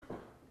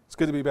It's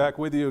good to be back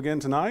with you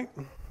again tonight.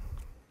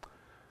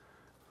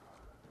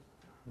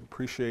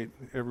 Appreciate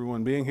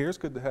everyone being here. It's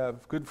good to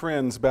have good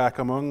friends back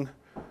among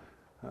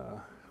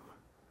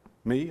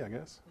me, I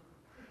guess.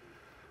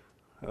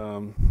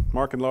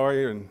 Mark and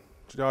Laurie and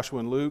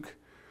Joshua and Luke,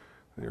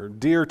 they're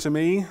dear to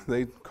me.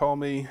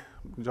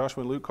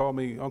 Joshua and Luke call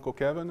me Uncle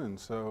Kevin, and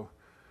so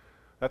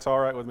that's all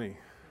right with me.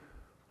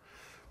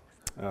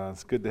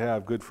 It's good to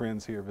have good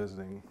friends here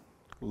visiting.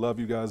 Love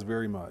you guys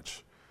very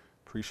much.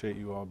 Appreciate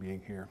you all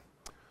being here.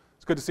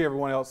 It's good to see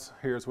everyone else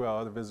here as well,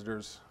 other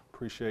visitors.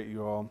 Appreciate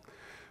you all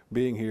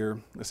being here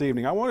this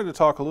evening. I wanted to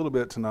talk a little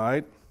bit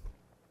tonight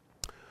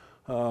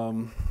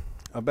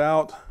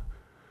about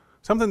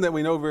something that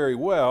we know very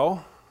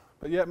well,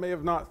 but yet may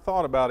have not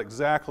thought about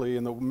exactly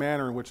in the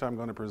manner in which I'm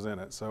going to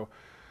present it. So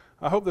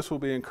I hope this will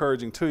be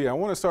encouraging to you. I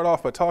want to start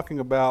off by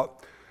talking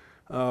about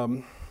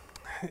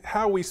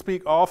how we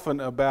speak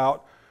often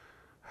about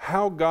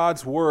how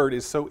God's Word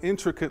is so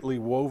intricately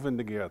woven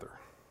together.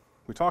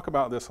 We talk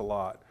about this a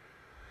lot.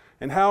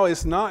 And how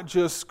it's not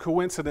just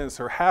coincidence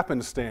or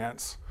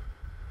happenstance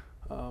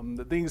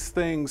that these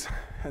things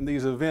and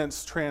these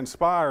events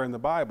transpire in the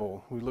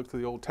Bible. We looked at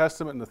the Old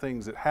Testament and the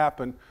things that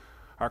happen.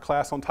 Our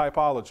class on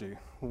typology,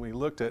 when we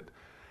looked at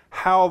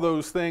how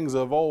those things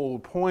of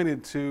old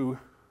pointed to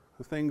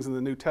the things in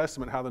the New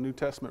Testament, how the New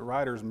Testament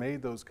writers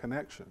made those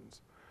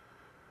connections.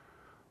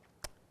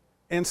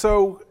 And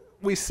so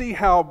we see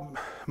how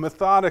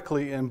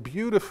methodically and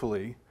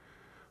beautifully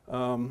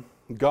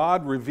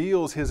God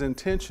reveals his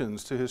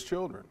intentions to his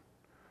children,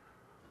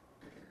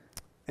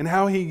 and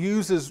how he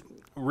uses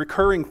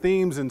recurring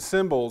themes and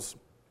symbols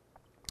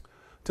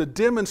to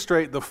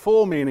demonstrate the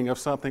full meaning of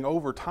something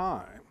over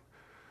time.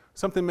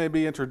 Something may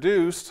be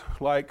introduced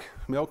like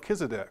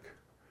Melchizedek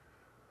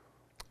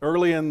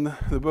early in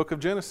the book of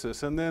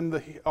Genesis, and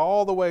then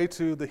all the way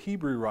to the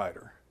Hebrew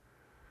writer.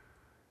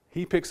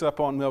 He picks up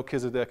on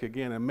Melchizedek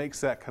again and makes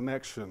that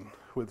connection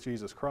with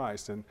Jesus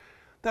Christ. And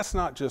that's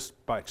not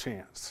just by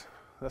chance.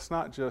 That's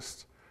not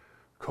just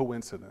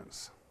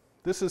coincidence.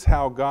 This is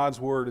how God's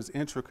Word is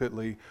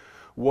intricately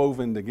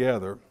woven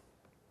together.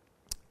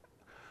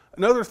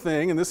 Another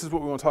thing, and this is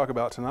what we want to talk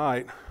about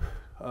tonight,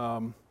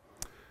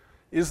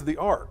 is the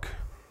ark.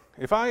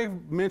 If I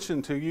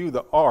mention to you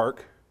the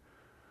ark,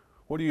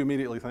 what do you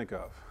immediately think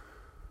of?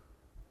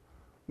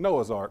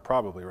 Noah's Ark,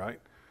 probably, right?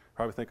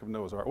 Probably think of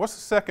Noah's Ark. What's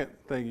the second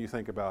thing you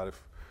think about? If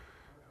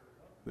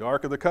the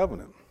Ark of the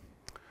Covenant.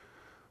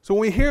 So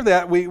when we hear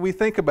that, we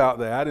think about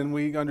that and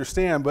we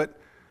understand, but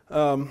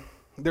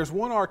there's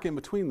one ark in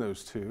between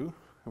those two,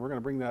 and we're going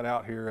to bring that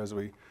out here as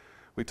we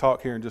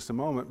talk here in just a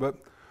moment. But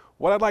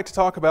what I'd like to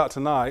talk about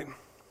tonight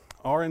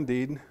are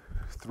indeed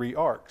three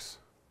arks.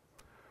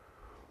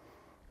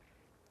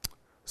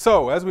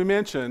 So, as we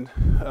mentioned,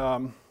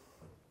 the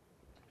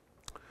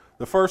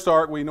first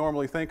ark we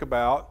normally think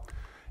about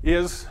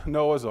is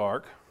Noah's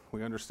Ark.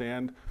 We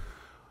understand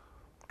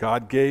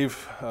God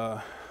gave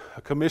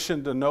a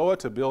commission to Noah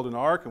to build an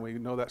ark, and we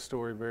know that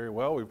story very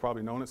well. We've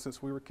probably known it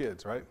since we were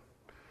kids, right?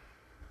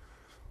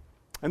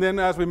 And then,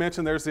 as we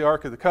mentioned, there's the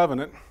Ark of the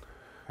Covenant,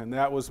 and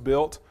that was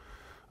built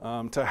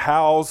to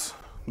house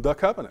the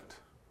covenant.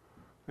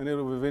 And it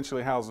will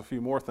eventually house a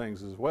few more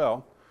things as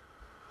well.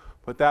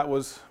 But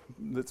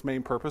its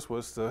main purpose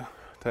was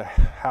to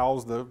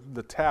house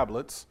the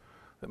tablets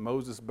that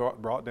Moses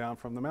brought down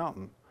from the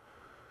mountain.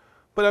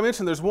 But I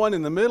mentioned there's one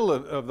in the middle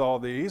of all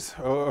these,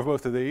 or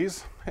both of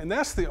these, and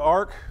that's the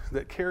ark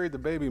that carried the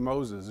baby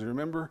Moses. You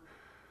remember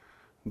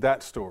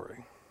that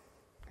story?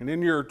 And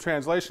in your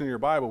translation in your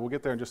Bible, we'll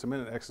get there in just a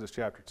minute, Exodus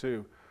chapter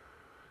 2,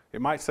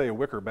 it might say a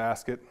wicker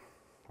basket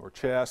or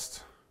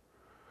chest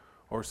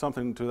or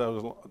something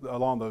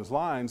along those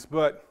lines,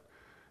 but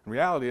in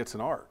reality it's an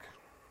ark.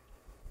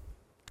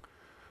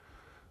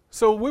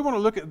 So we want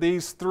to look at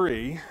these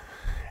three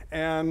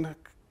and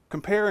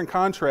compare and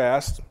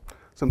contrast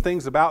some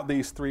things about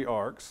these three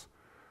arks,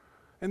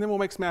 and then we'll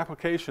make some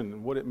application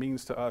of what it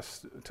means to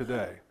us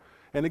today.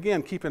 And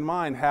again, keep in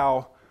mind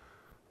how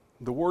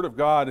the Word of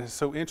God is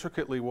so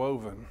intricately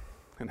woven,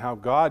 and how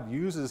God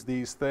uses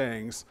these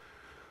things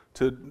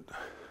to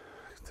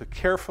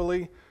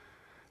carefully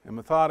and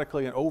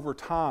methodically and over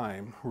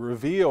time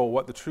reveal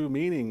what the true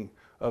meaning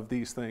of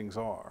these things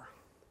are.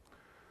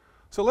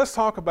 So let's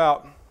talk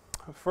about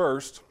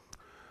first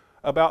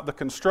about the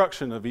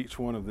construction of each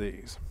one of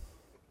these.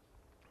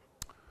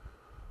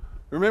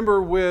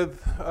 Remember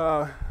with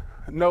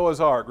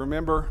Noah's Ark,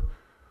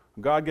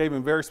 God gave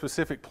him very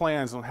specific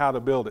plans on how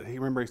to build it. He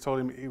told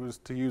him he was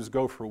to use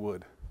gopher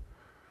wood,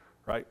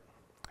 right?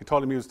 He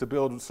told him he was to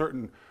build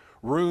certain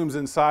rooms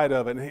inside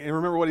of it. And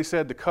remember what he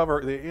said, to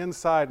cover the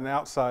inside and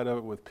outside of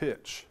it with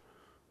pitch.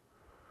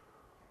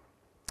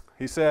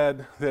 He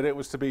said that it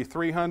was to be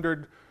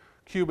 300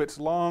 cubits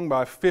long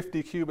by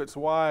 50 cubits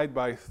wide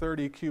by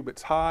 30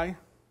 cubits high.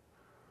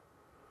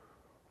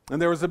 And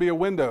there was to be a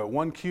window,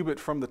 1 cubit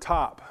from the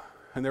top.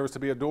 And there was to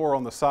be a door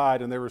on the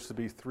side, and there was to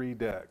be 3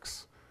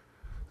 decks.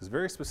 It's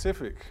very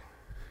specific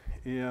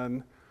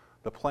in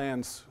the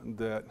plans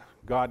that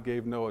God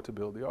gave Noah to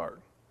build the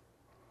ark.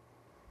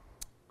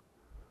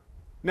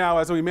 Now,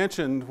 as we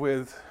mentioned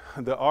with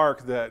the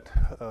ark that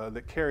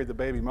carried the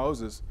baby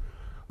Moses,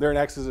 there in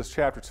Exodus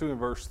chapter 2 and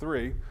verse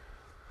 3,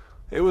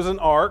 it was an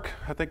ark.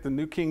 I think the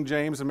New King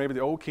James and maybe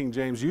the Old King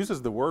James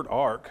uses the word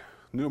ark.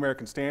 New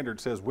American Standard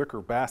says wicker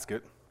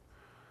basket,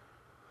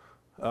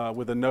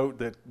 with a note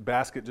that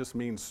basket just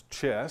means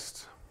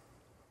chest.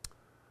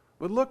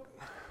 But look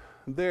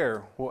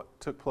there what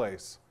took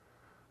place.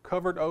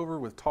 Covered over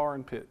with tar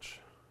and pitch.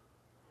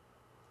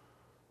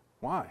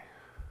 Why?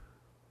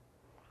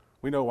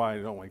 We know why,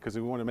 don't we? Because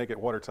we want to make it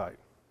watertight.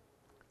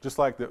 Just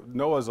like the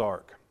Noah's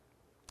Ark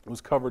was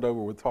covered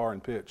over with tar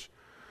and pitch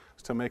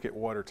to make it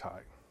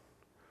watertight.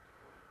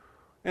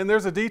 And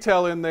there's a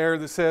detail in there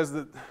that says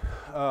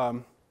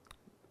that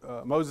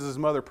Moses'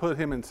 mother put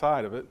him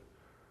inside of it.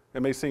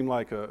 It may seem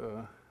like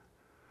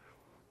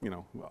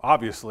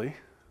obviously,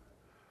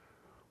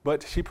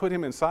 but she put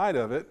him inside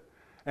of it,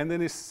 and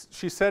then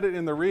she set it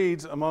in the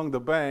reeds among the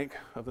bank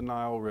of the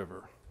Nile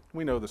River.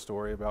 We know the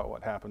story about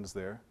what happens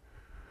there.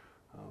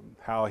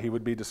 How he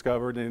would be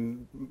discovered,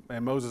 and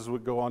Moses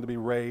would go on to be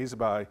raised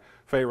by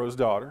Pharaoh's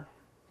daughter.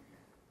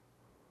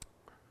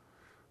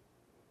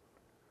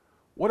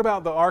 What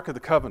about the Ark of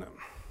the Covenant?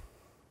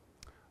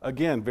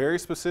 Again, very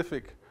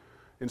specific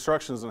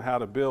instructions on how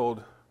to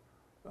build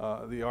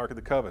the Ark of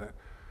the Covenant.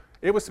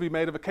 It was to be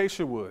made of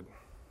acacia wood.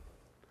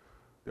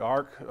 The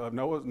Ark of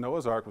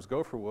Noah's Ark was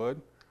gopher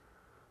wood.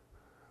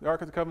 The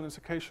Ark of the Covenant is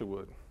acacia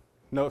wood.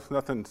 No,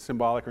 nothing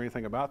symbolic or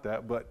anything about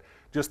that, but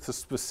just the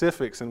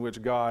specifics in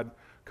which God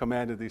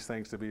commanded these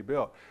things to be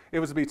built. It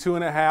was to be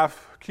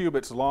 2.5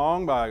 cubits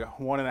long by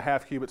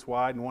 1.5 cubits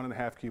wide and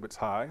 1.5 cubits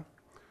high.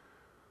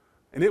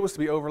 And it was to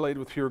be overlaid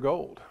with pure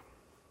gold.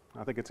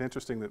 I think it's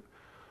interesting that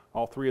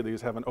all three of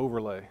these have an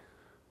overlay.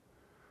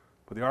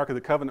 But the Ark of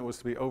the Covenant was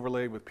to be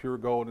overlaid with pure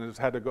gold, and it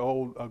had a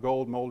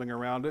gold molding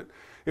around it.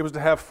 It was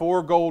to have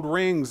 4 gold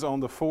rings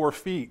on the 4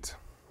 feet.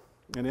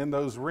 And in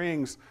those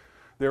rings,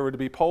 there were to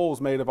be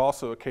poles made of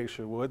also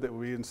acacia wood that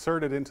would be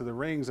inserted into the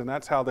rings, and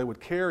that's how they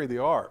would carry the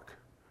ark.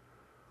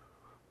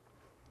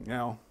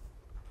 Now,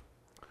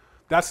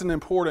 that's an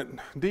important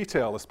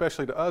detail,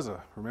 especially to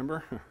Uzzah,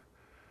 remember?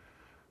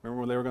 Remember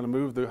when they were going to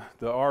move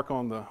the ark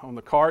on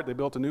the cart? They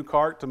built a new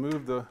cart to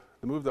move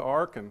the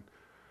ark, and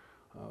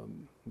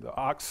the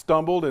ox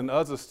stumbled, and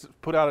Uzzah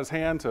put out his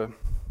hand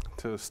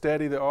to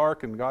steady the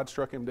ark, and God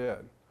struck him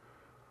dead.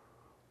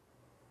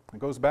 It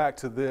goes back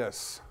to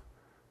this,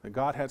 that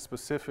God had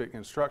specific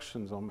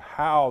instructions on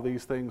how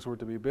these things were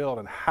to be built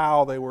and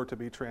how they were to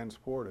be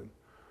transported.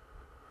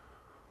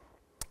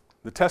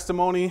 The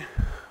testimony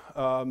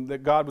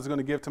that God was going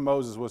to give to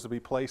Moses was to be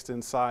placed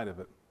inside of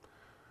it.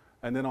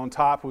 And then on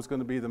top was going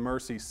to be the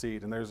mercy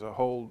seat. And there's a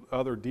whole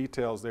other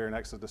details there in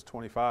Exodus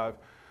 25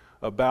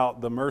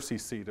 about the mercy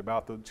seat,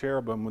 about the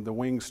cherubim with the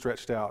wings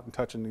stretched out and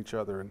touching each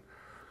other.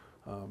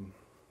 And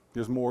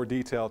there's more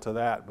detail to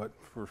that, but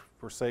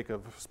for sake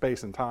of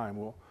space and time,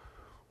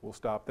 we'll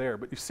stop there.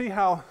 But you see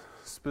how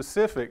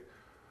specific,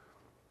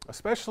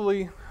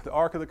 especially the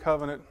Ark of the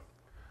Covenant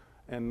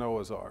and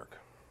Noah's Ark.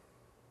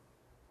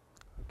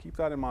 Keep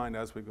that in mind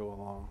as we go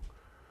along.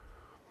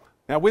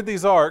 Now, with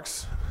these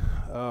arks,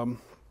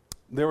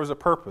 there was a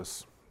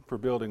purpose for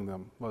building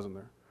them, wasn't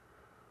there?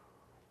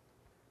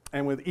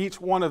 And with each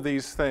one of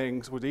these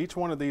things, with each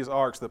one of these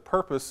arks, the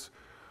purpose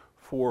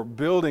for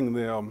building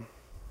them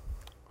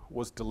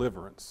was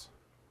deliverance.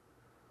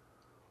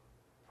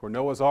 For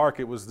Noah's Ark,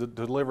 it was to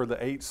deliver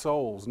the 8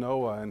 souls,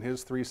 Noah and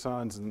his 3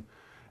 sons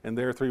and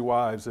their 3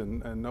 wives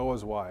and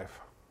Noah's wife.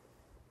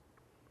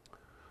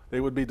 They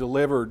would be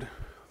delivered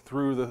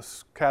through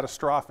this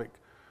catastrophic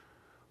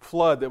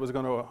flood that was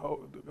going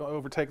to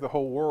overtake the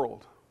whole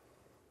world.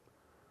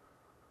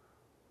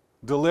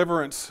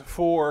 Deliverance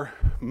for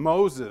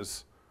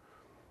Moses,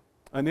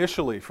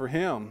 initially for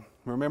him.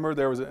 Remember,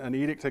 there was an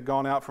edict had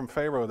gone out from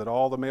Pharaoh that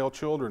all the male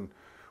children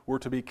were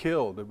to be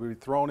killed, they would be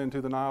thrown into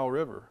the Nile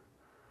River.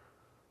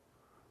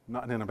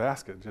 Not in a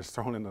basket, just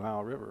thrown in the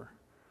Nile River.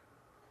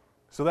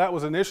 So that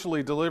was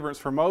initially deliverance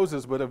for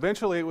Moses, but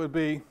eventually it would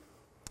be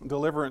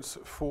deliverance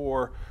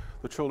for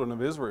the children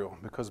of Israel,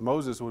 because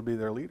Moses would be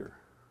their leader.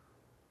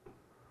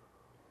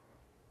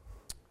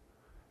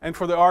 And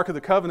for the Ark of the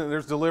Covenant,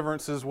 there's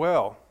deliverance as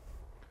well.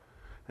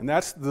 And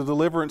that's the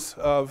deliverance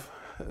of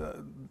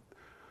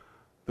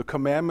the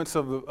commandments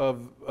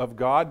of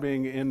God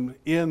being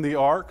in the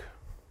ark,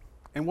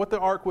 and what the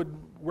ark would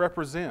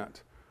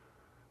represent.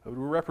 It would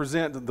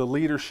represent the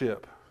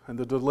leadership and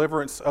the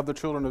deliverance of the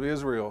children of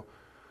Israel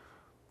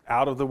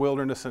out of the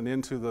wilderness and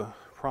into the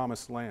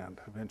promised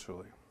land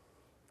eventually.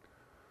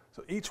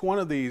 So each one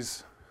of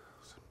these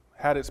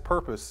had its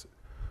purpose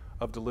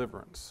of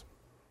deliverance.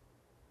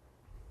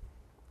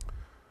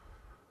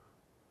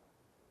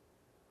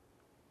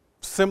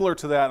 Similar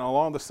to that, and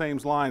along the same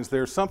lines,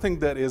 there's something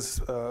that is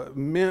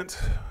meant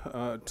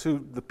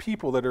to the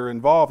people that are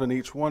involved in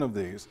each one of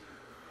these.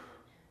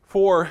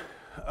 For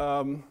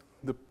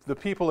the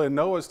people in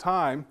Noah's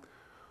time,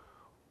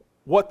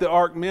 what the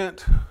ark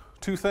meant,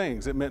 2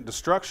 things. It meant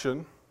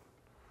destruction,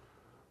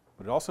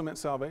 but it also meant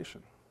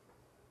salvation.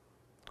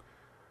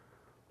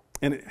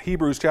 In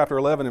Hebrews chapter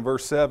 11 and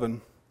verse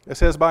 7, It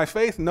says, by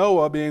faith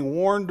Noah, being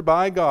warned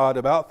by God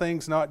about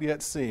things not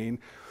yet seen,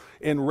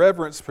 in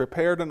reverence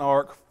prepared an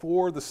ark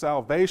for the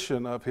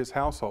salvation of his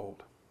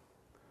household,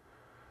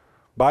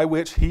 by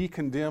which he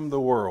condemned the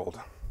world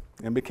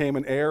and became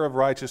an heir of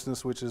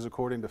righteousness, which is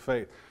according to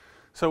faith.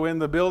 So in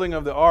the building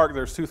of the ark,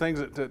 there's two things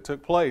that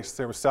took place.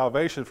 There was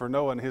salvation for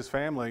Noah and his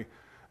family,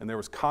 and there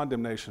was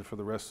condemnation for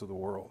the rest of the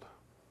world.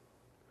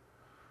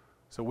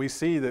 So we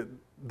see that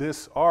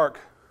this ark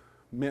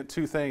meant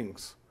two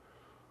things: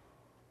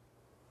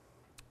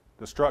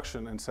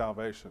 destruction and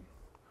salvation.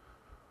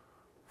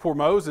 For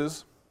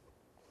Moses,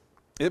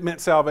 it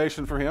meant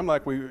salvation for him,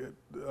 like we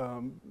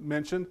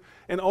mentioned,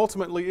 and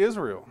ultimately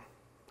Israel.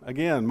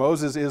 Again,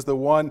 Moses is the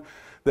one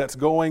that's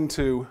going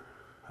to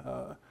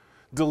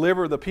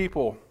deliver the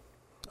people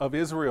of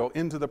Israel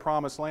into the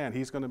promised land.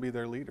 He's going to be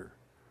their leader.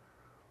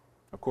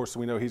 Of course,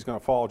 we know he's going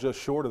to fall just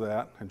short of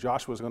that, and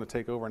Joshua is going to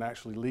take over and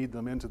actually lead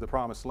them into the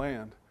promised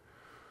land.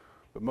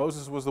 But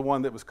Moses was the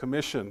one that was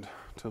commissioned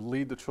to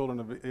lead the children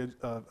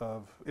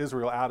of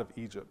Israel out of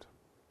Egypt.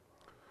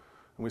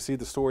 And we see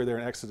the story there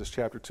in Exodus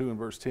chapter 2 and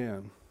verse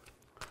 10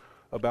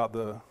 about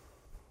the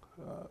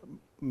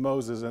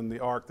Moses and the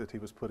ark that he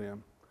was put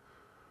in.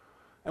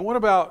 And what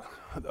about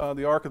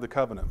the Ark of the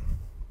Covenant?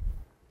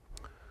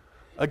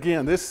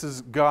 Again, this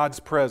is God's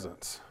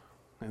presence,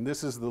 and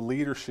this is the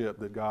leadership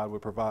that God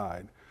would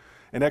provide.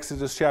 In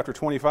Exodus chapter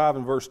 25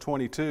 and verse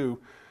 22,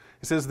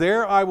 it says,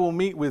 there I will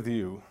meet with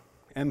you,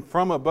 and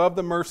from above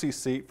the mercy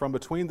seat, from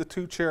between the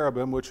two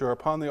cherubim which are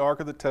upon the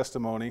ark of the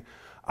testimony,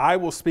 I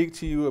will speak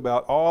to you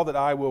about all that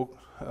I will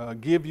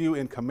give you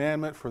in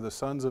commandment for the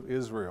sons of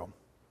Israel.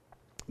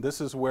 This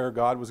is where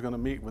God was going to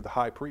meet with the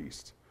high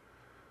priest.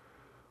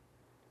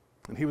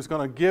 And he was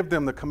going to give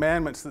them the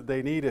commandments that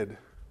they needed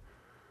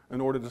in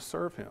order to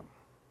serve him.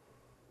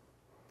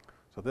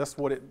 So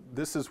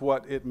this is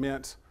what it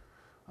meant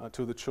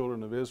to the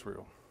children of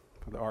Israel,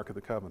 for the Ark of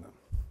the Covenant.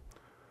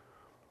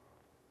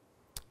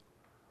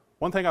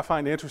 One thing I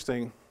find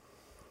interesting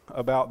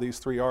about these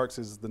three arks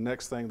is the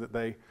next thing that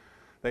they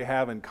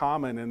have in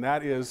common, and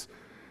that is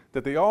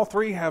that they all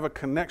three have a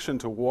connection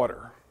to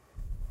water.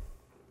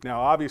 Now,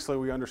 obviously,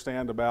 we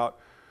understand about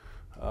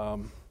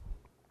the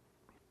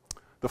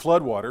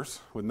floodwaters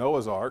with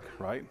Noah's Ark,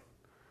 right?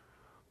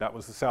 That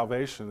was the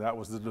salvation. That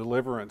was the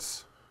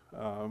deliverance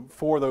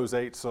for those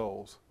 8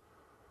 souls.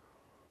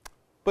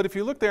 But if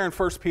you look there in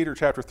 1 Peter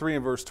chapter 3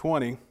 and verse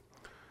 20,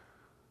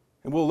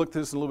 and we'll look at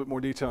this in a little bit more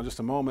detail in just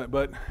a moment,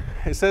 but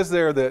it says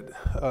there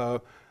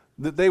that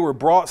they were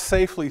brought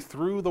safely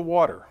through the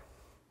water.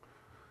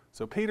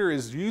 So Peter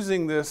is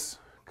using this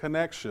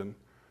connection.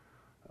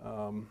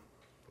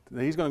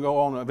 He's going to go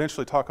on and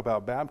eventually talk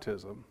about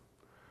baptism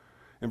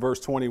in verse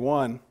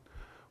 21,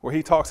 where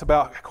he talks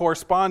about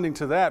corresponding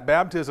to that,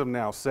 baptism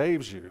now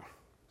saves you.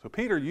 So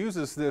Peter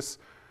uses this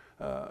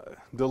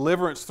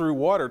deliverance through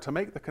water to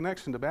make the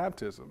connection to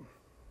baptism.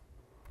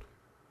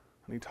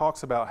 And he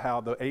talks about how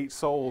the 8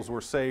 souls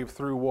were saved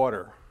through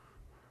water,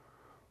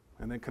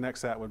 and then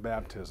connects that with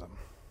baptism.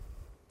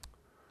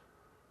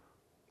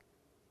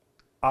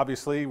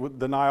 Obviously,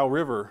 the Nile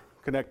River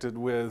connected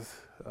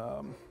with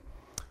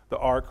the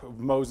ark of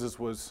Moses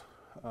was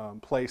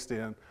placed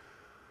in.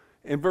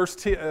 In verse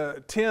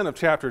 10 of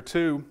chapter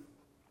 2,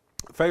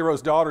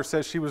 Pharaoh's daughter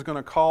says she was going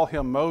to call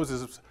him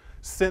Moses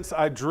since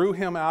I drew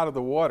him out of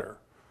the water.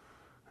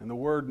 And the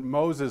word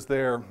Moses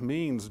there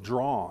means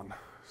drawn.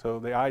 So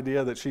the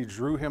idea that she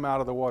drew him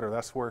out of the water,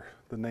 that's where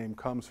the name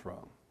comes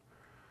from.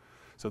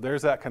 So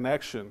there's that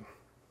connection.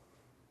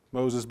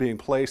 Moses being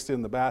placed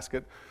in the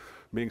basket,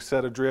 being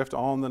set adrift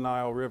on the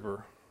Nile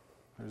River.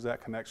 There's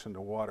that connection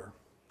to water.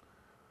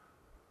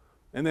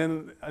 And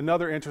then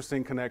another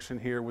interesting connection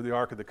here with the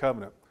Ark of the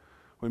Covenant.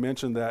 We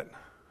mentioned that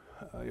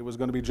it was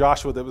going to be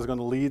Joshua that was going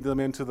to lead them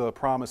into the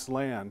promised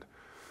land.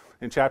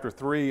 In chapter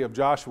 3 of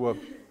Joshua,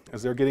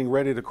 as they're getting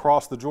ready to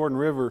cross the Jordan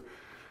River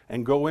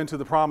and go into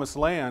the promised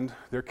land,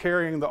 they're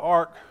carrying the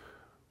ark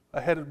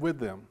ahead with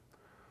them.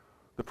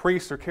 The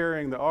priests are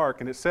carrying the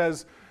ark, and it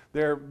says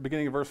there,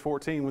 beginning of verse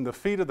 14, when the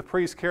feet of the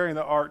priests carrying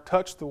the ark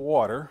touched the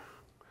water,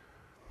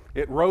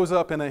 it rose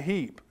up in a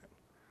heap,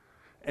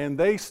 and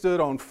they stood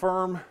on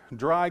firm,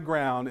 dry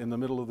ground in the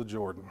middle of the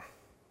Jordan.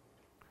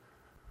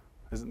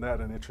 Isn't that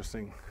an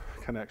interesting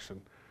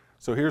connection?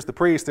 So here's the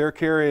priests, they're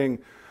carrying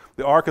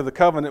the Ark of the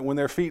Covenant. When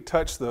their feet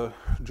touch the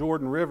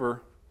Jordan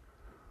River,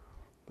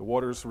 the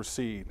waters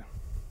recede,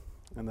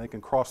 and they can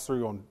cross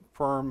through on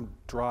firm,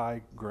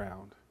 dry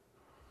ground.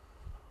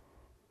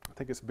 I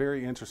think it's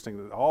very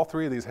interesting that all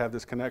three of these have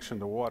this connection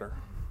to water.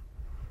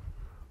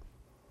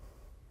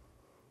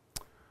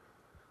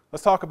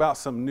 Let's talk about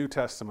some New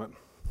Testament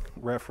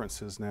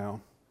references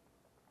now.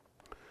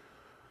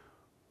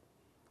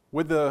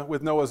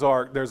 With Noah's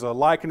Ark, there's a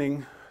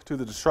likening to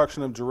the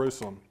destruction of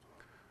Jerusalem.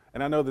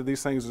 And I know that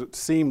these things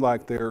seem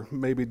like they're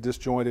maybe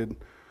disjointed,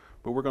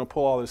 but we're going to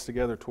pull all this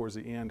together towards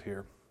the end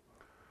here.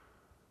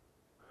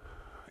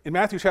 In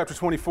Matthew chapter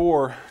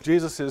 24,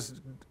 Jesus is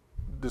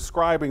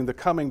describing the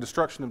coming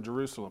destruction of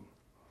Jerusalem.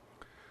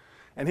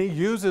 And he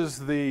uses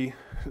the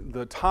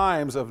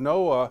times of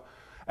Noah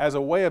as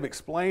a way of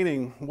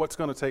explaining what's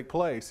going to take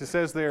place. It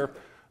says there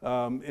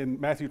in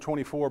Matthew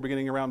 24,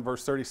 beginning around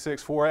verse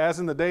 36, "For as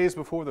in the days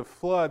before the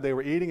flood, they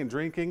were eating and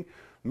drinking,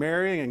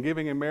 marrying and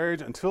giving in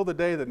marriage until the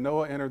day that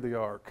Noah entered the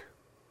ark.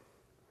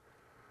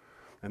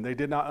 And they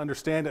did not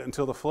understand it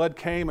until the flood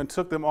came and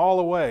took them all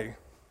away.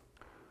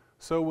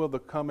 So will the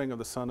coming of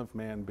the Son of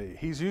Man be."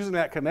 He's using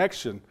that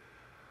connection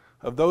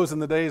of those in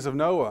the days of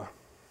Noah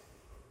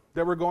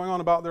that were going on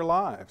about their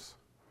lives.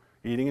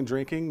 Eating and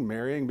drinking,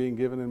 marrying, being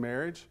given in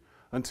marriage.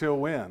 Until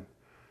when?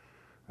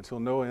 Until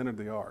Noah entered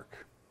the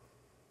ark.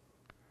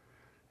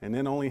 And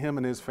then only him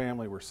and his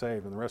family were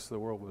saved, and the rest of the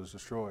world was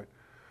destroyed.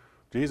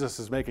 Jesus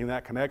is making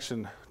that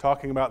connection,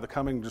 talking about the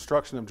coming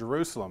destruction of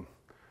Jerusalem.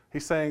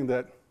 He's saying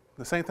that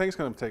the same thing's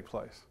going to take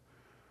place.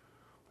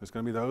 There's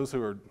going to be those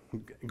who are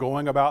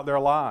going about their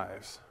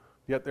lives,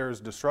 yet there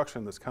is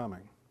destruction that's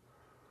coming.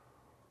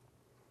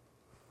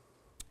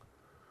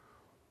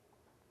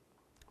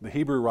 The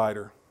Hebrew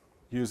writer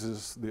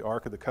uses the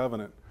Ark of the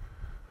Covenant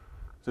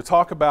to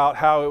talk about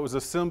how it was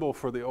a symbol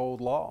for the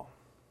old law.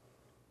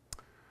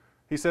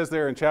 He says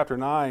there in chapter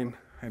 9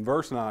 and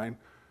verse 9,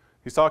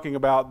 he's talking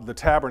about the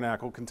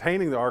tabernacle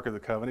containing the Ark of the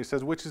Covenant. He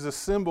says, "Which is a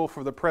symbol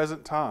for the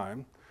present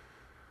time.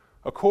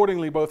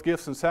 Accordingly, both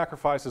gifts and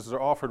sacrifices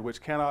are offered, which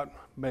cannot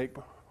make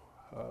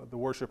the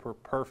worshiper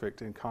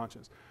perfect in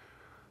conscience."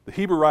 The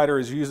Hebrew writer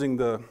is using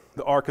the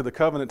Ark of the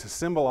Covenant to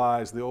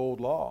symbolize the old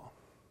law.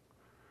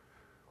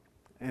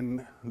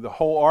 And the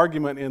whole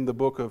argument in the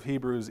book of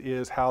Hebrews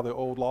is how the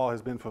old law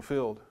has been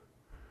fulfilled.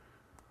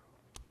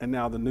 And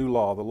now the new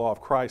law, the law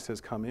of Christ, has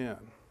come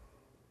in.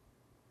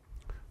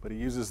 But he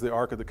uses the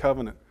Ark of the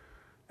Covenant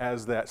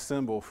as that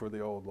symbol for the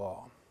old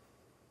law.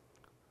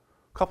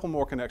 A couple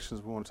more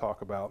connections we want to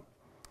talk about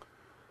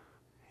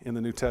in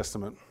the New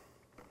Testament.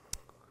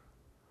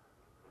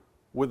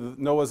 With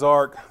Noah's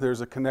Ark,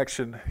 there's a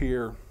connection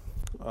here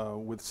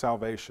with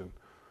salvation.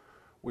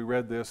 We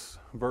read this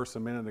verse a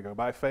minute ago.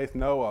 "By faith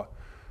Noah,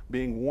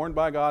 being warned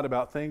by God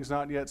about things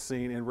not yet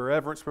seen, in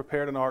reverence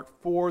prepared an ark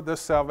for the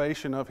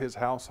salvation of his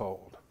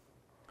household."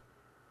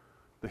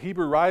 The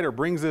Hebrew writer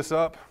brings this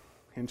up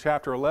in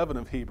chapter 11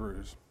 of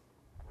Hebrews.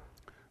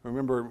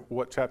 Remember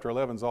what chapter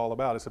 11 is all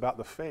about. It's about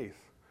the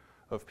faith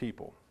of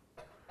people.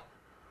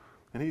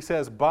 And he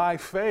says, by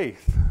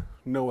faith,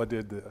 Noah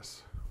did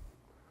this.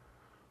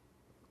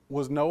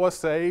 Was Noah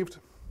saved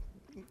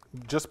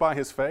just by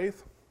his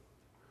faith?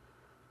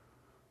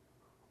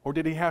 Or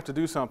did he have to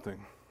do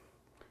something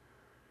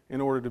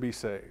in order to be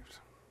saved?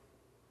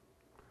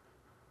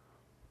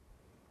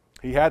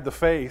 He had the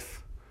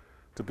faith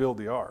to build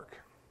the ark.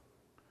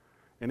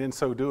 And in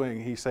so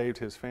doing, he saved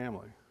his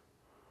family,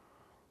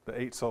 the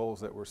 8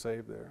 souls that were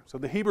saved there. So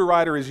the Hebrew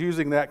writer is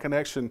using that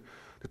connection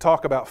to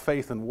talk about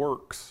faith and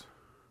works.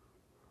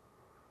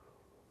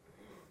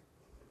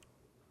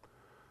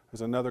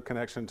 There's another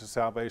connection to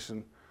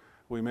salvation.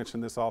 We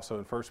mentioned this also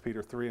in 1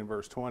 Peter 3 and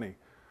verse 20.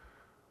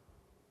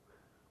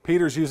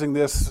 Peter's using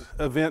this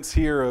events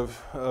here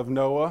of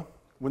Noah,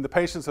 when the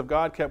patience of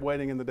God kept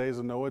waiting in the days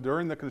of Noah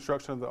during the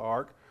construction of the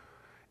ark,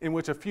 in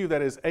which a few,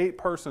 that is 8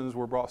 persons,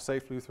 were brought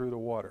safely through the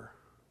water.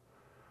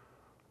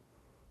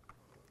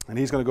 And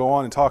he's going to go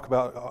on and talk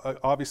about,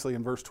 obviously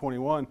in verse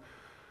 21,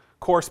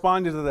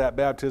 corresponding to that,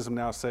 baptism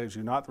now saves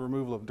you, not the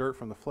removal of dirt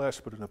from the flesh,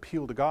 but an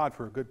appeal to God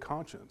for a good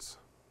conscience.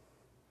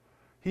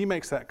 He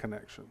makes that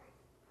connection.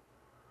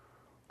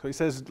 So he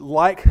says,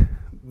 like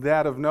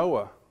that of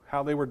Noah,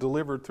 how they were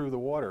delivered through the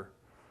water,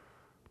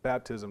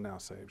 baptism now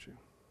saves you.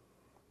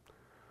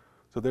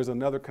 So there's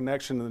another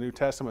connection in the New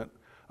Testament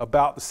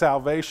about the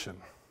salvation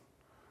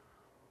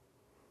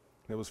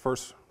that was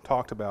first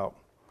talked about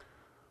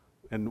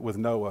with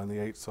Noah and the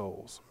 8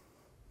 souls.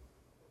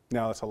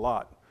 Now that's a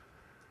lot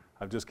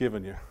I've just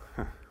given you.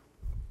 And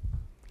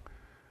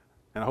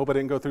I hope I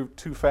didn't go through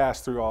too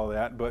fast through all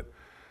that, but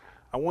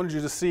I wanted you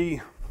to see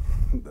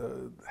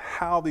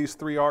how these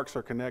 3 arks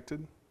are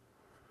connected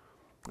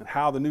and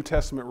how the New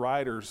Testament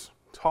writers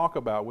talk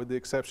about, with the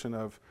exception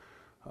of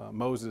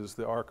Moses,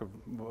 the Ark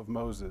of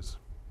Moses,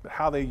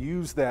 how they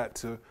use that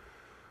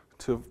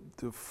to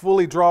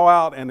fully draw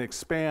out and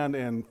expand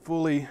and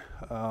fully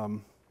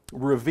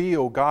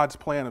reveal God's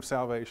plan of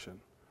salvation.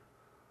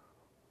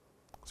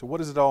 So what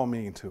does it all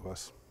mean to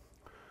us?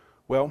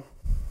 Well,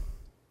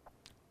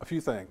 a few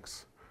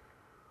things.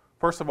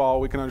 First of all,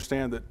 we can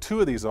understand that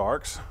 2 of these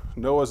arks,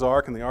 Noah's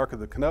Ark and the Ark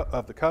of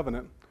the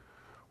Covenant,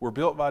 were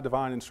built by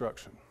divine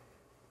instruction.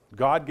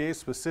 God gave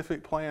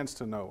specific plans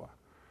to Noah.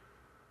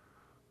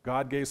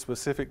 God gave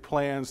specific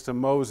plans to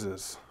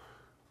Moses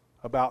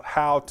about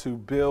how to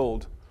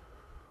build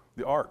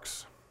the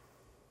arks.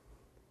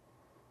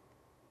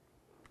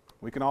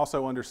 We can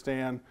also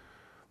understand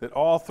that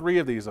all 3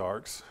 of these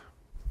arks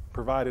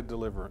provided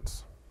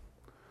deliverance.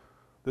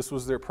 This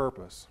was their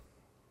purpose.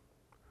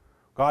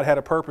 God had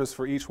a purpose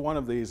for each one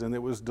of these, and it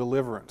was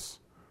deliverance.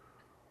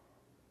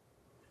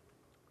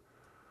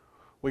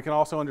 We can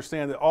also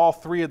understand that all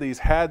 3 of these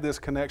had this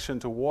connection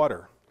to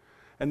water,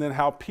 and then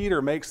how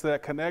Peter makes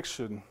that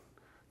connection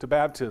to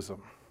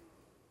baptism.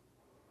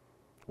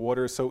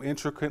 Water is so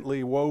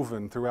intricately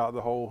woven throughout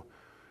the whole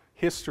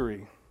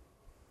history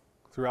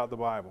throughout the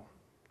Bible.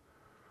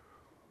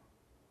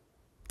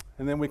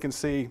 And then we can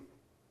see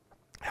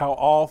how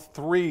all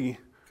three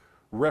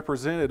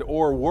represented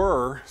or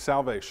were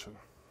salvation.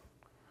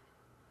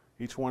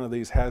 Each one of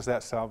these has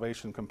that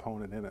salvation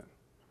component in it.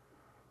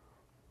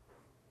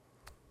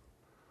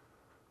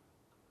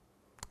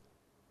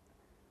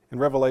 In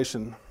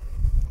Revelation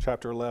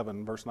chapter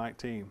 11, verse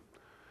 19, it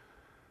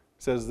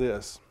says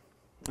this,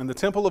 "And the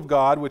temple of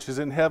God, which is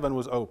in heaven,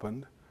 was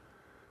opened,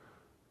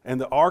 and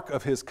the ark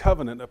of his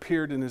covenant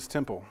appeared in his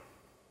temple.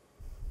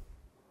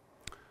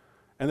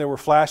 And there were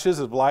flashes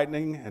of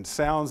lightning and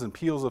sounds and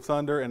peals of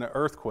thunder and an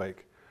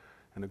earthquake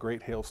and a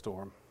great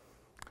hailstorm."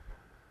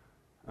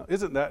 Now,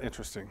 isn't that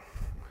interesting?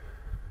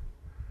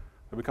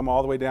 We come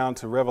all the way down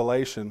to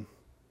Revelation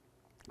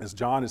as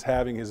John is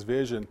having his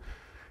vision,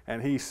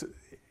 and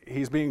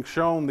he's being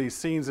shown these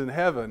scenes in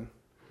heaven.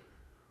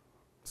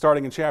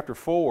 Starting in chapter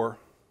 4,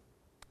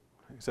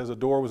 he says a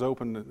door was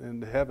opened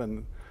into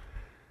heaven,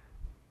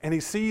 and he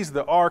sees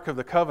the Ark of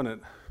the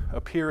Covenant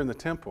appear in the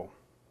temple.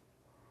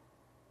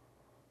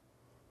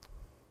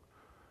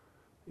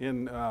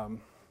 In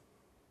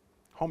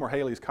Homer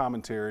Haley's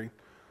commentary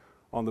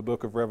on the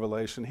book of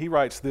Revelation, he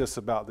writes this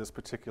about this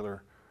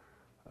particular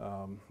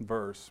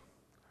verse.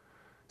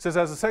 It says,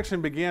 as the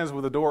section begins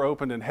with the door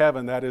opened in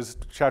heaven, that is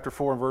chapter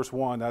 4 and verse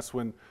 1, that's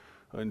when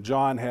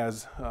John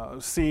has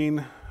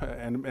seen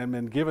and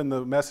been given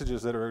the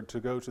messages that are to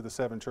go to the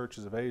 7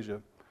 churches of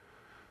Asia.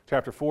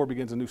 Chapter 4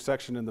 begins a new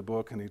section in the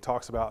book, and he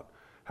talks about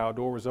how a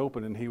door was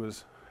open and he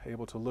was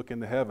able to look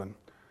into heaven.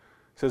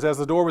 It says, as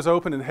the door was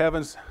opened in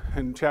heavens,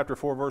 in chapter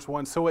 4, verse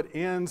 1, so it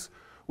ends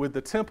with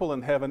the temple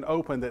in heaven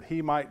open that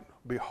he might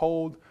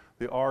behold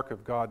the ark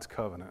of God's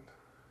covenant.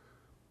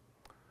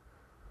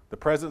 The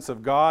presence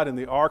of God in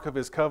the ark of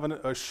his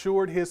covenant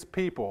assured his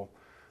people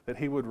that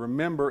he would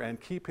remember and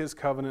keep his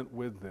covenant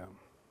with them.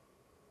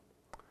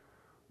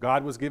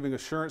 God was giving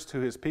assurance to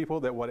his people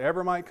that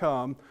whatever might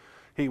come,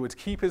 he would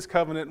keep his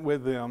covenant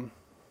with them,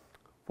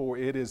 for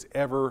it is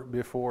ever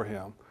before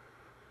him.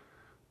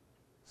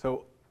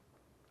 So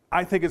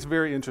I think it's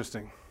very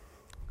interesting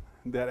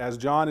that as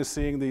John is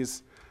seeing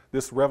this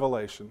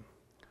revelation,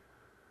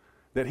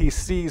 that he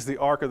sees the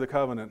Ark of the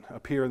Covenant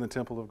appear in the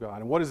temple of God.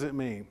 And what does it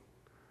mean?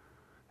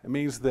 It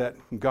means that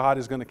God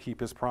is going to keep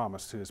his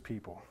promise to his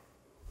people.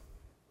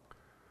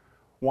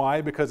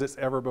 Why? Because it's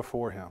ever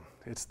before him.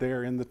 It's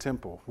there in the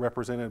temple,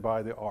 represented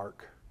by the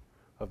Ark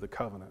of the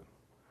Covenant.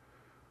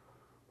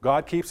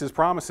 God keeps his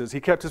promises.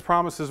 He kept his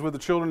promises with the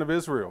children of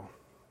Israel.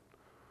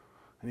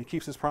 And he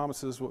keeps his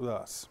promises with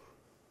us.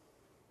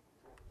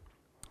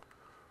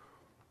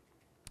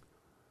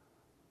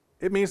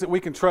 It means that we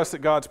can trust that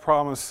God's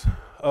promise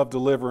of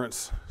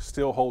deliverance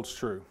still holds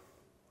true.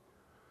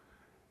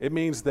 It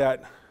means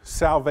that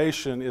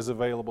salvation is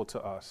available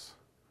to us.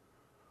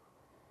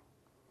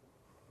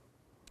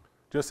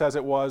 Just as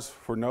it was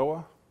for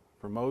Noah,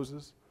 for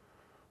Moses,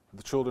 for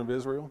the children of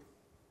Israel.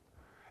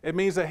 It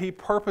means that he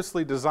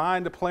purposely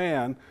designed a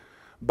plan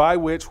by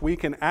which we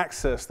can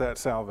access that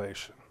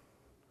salvation.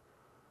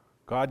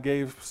 God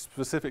gave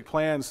specific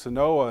plans to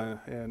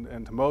Noah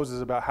and to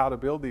Moses about how to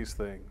build these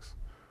things.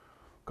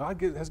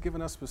 God has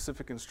given us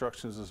specific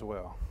instructions as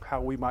well,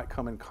 how we might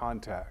come in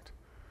contact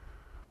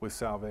with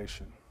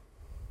salvation.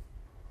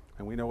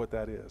 And we know what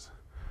that is.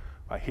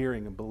 By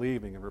hearing and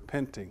believing and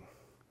repenting,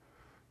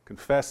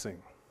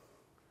 confessing,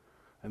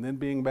 and then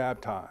being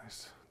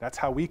baptized. That's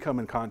how we come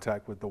in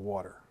contact with the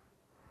water.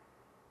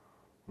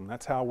 And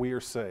that's how we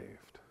are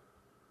saved.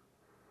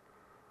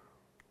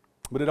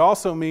 But it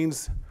also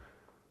means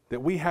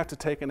that we have to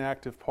take an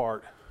active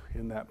part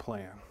in that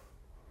plan.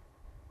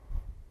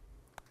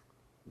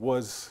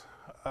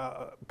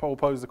 Paul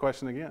posed the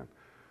question again.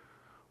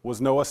 Was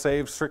Noah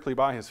saved strictly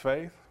by his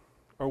faith?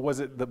 Or was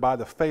it by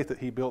the faith that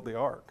he built the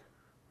ark?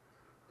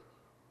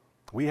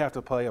 We have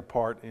to play a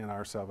part in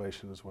our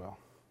salvation as well.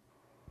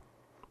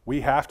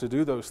 We have to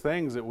do those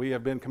things that we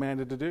have been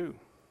commanded to do.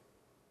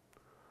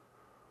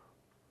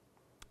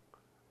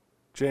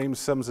 James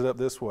sums it up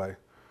this way.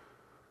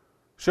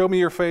 Show me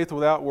your faith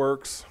without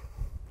works,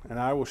 and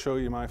I will show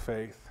you my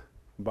faith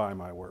by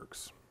my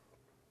works.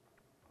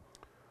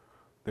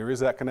 There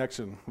is that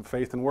connection of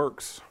faith and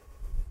works.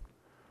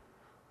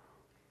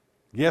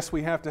 Yes,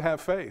 we have to have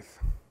faith.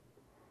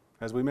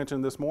 As we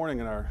mentioned this morning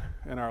in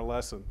our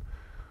lesson,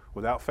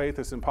 without faith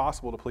it's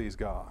impossible to please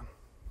God.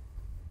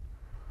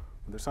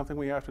 But there's something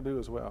we have to do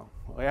as well.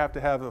 We have to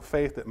have a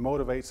faith that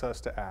motivates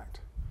us to act.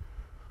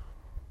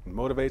 It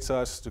motivates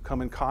us to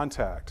come in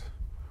contact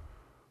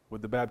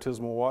with the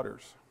baptismal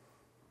waters.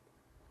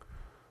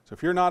 So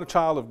if you're not a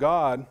child of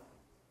God,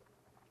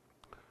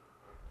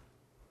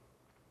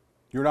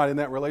 you're not in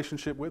that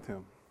relationship with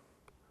him.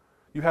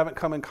 You haven't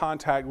come in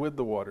contact with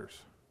the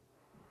waters.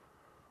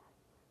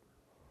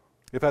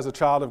 If as a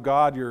child of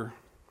God you're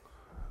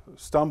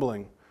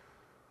stumbling,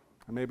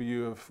 and maybe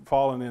you have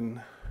fallen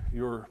in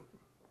your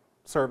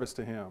service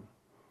to him,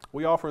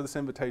 we offer this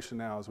invitation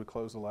now as we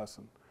close the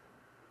lesson.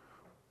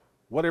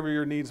 Whatever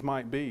your needs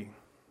might be,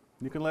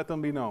 you can let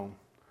them be known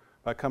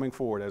by coming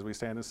forward as we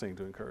stand and sing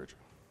to encourage you.